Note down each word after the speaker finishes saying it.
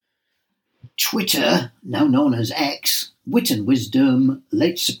Twitter, now known as X, Wit and Wisdom,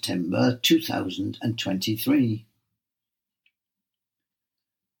 late September 2023.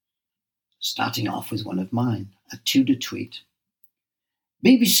 Starting off with one of mine, a Tudor tweet.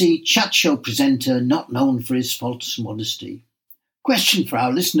 BBC chat show presenter not known for his false modesty. Question for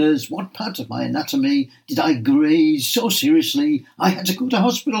our listeners, what part of my anatomy did I graze so seriously I had to go to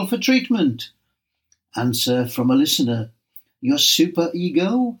hospital for treatment? Answer from a listener, your super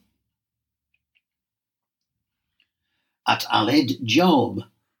ego? At Aled Job.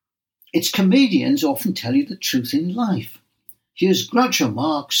 It's comedians often tell you the truth in life. Here's Groucho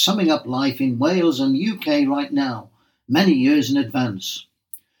Marx summing up life in Wales and UK right now, many years in advance.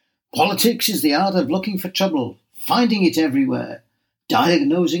 Politics is the art of looking for trouble, finding it everywhere,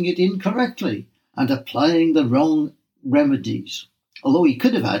 diagnosing it incorrectly, and applying the wrong remedies. Although he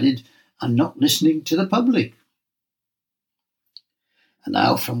could have added, and not listening to the public. And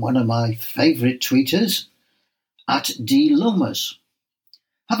now from one of my favourite tweeters, at D. Lomas.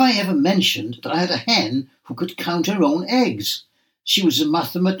 Have I ever mentioned that I had a hen who could count her own eggs? She was a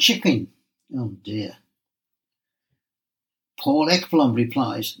Mathema chicken. Oh dear. Paul Ekblom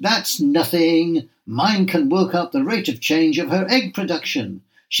replies, that's nothing. Mine can work out the rate of change of her egg production.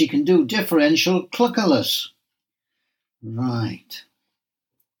 She can do differential cluckerless. Right.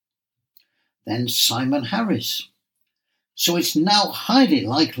 Then Simon Harris. So it's now highly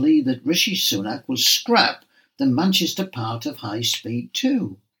likely that Rishi Sunak will scrap the Manchester part of High Speed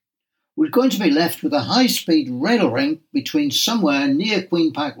 2. We're going to be left with a high-speed rail link between somewhere near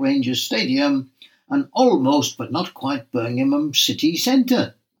Queen Park Rangers Stadium and almost but not quite Birmingham city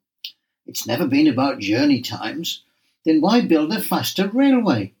centre. It's never been about journey times. Then why build a faster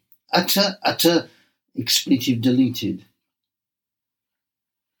railway? Utter, expletive deleted.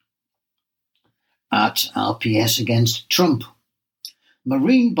 At RPS against Trump.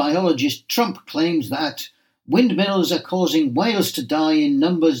 Marine biologist Trump claims that windmills are causing whales to die in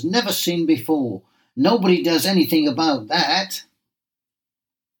numbers never seen before. Nobody does anything about that.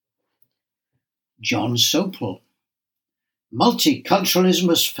 John Sopel. Multiculturalism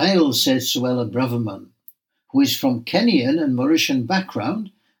has failed, says Suella Braverman, who is from Kenyan and Mauritian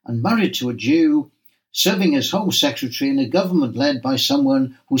background and married to a Jew, serving as Home Secretary in a government led by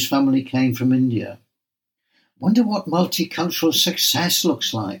someone whose family came from India. Wonder what multicultural success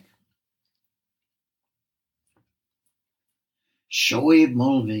looks like. Shoaib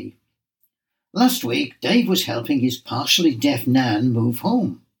Mulvey. Last week, Dave was helping his partially deaf nan move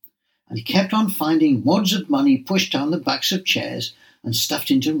home, and he kept on finding wads of money pushed down the backs of chairs and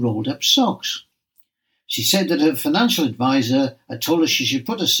stuffed into rolled-up socks. She said that her financial advisor had told her she should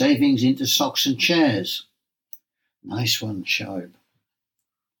put her savings into socks and chairs. Nice one, Shoaib.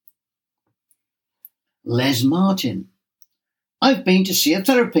 Les Martin. I've been to see a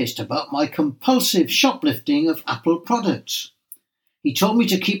therapist about my compulsive shoplifting of Apple products. He told me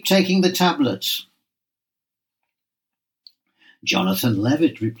to keep taking the tablets. Jonathan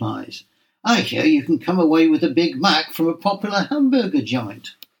Levitt replies, I hear you can come away with a Big Mac from a popular hamburger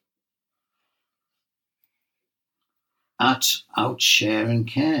joint. At Outshare and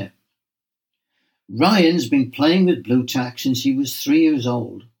Care. Ryan's been playing with Blue Tack since he was 3 years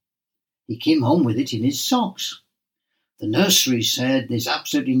old. He came home with it in his socks. The nursery said there's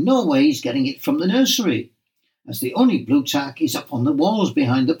absolutely no way he's getting it from the nursery, as the only Blue Tack is up on the walls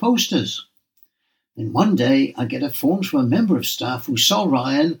behind the posters. Then one day I get a phone from a member of staff who saw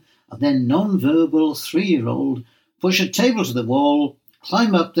Ryan, a then non-verbal 3-year-old, push a table to the wall,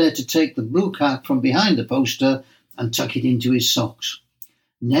 climb up there to take the blue cap from behind the poster and tuck it into his socks.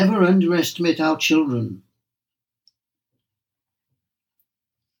 Never underestimate our children.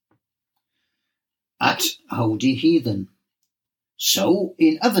 At Howdy Heathen. So,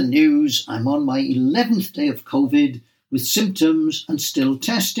 in other news, I'm on my 11th day of COVID with symptoms and still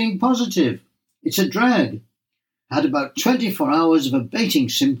testing positive. It's a drag. Had about 24 hours of abating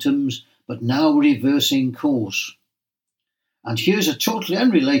symptoms, but now reversing course. And here's a totally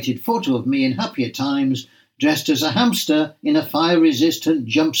unrelated photo of me in happier times, dressed as a hamster in a fire-resistant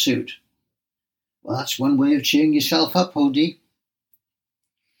jumpsuit. Well, that's one way of cheering yourself up, Hody.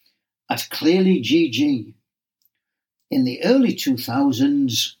 At Clearly GG. In the early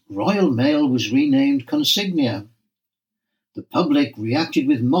 2000s, Royal Mail was renamed Consignia. The public reacted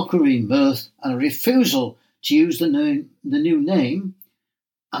with mockery, mirth, and a refusal to use the new name,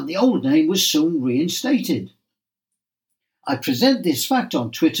 and the old name was soon reinstated. I present this fact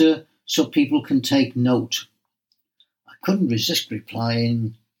on Twitter so people can take note. I couldn't resist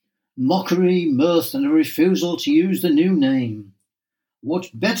replying, mockery, mirth, and a refusal to use the new name. What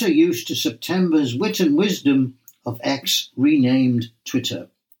better use to September's wit and wisdom of X renamed Twitter?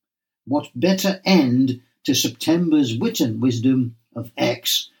 What better end to September's wit and wisdom of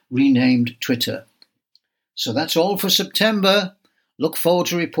X, renamed Twitter? So that's all for September. Look forward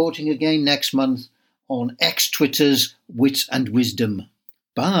to reporting again next month on X Twitter's Wit and Wisdom.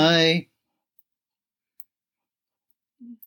 Bye.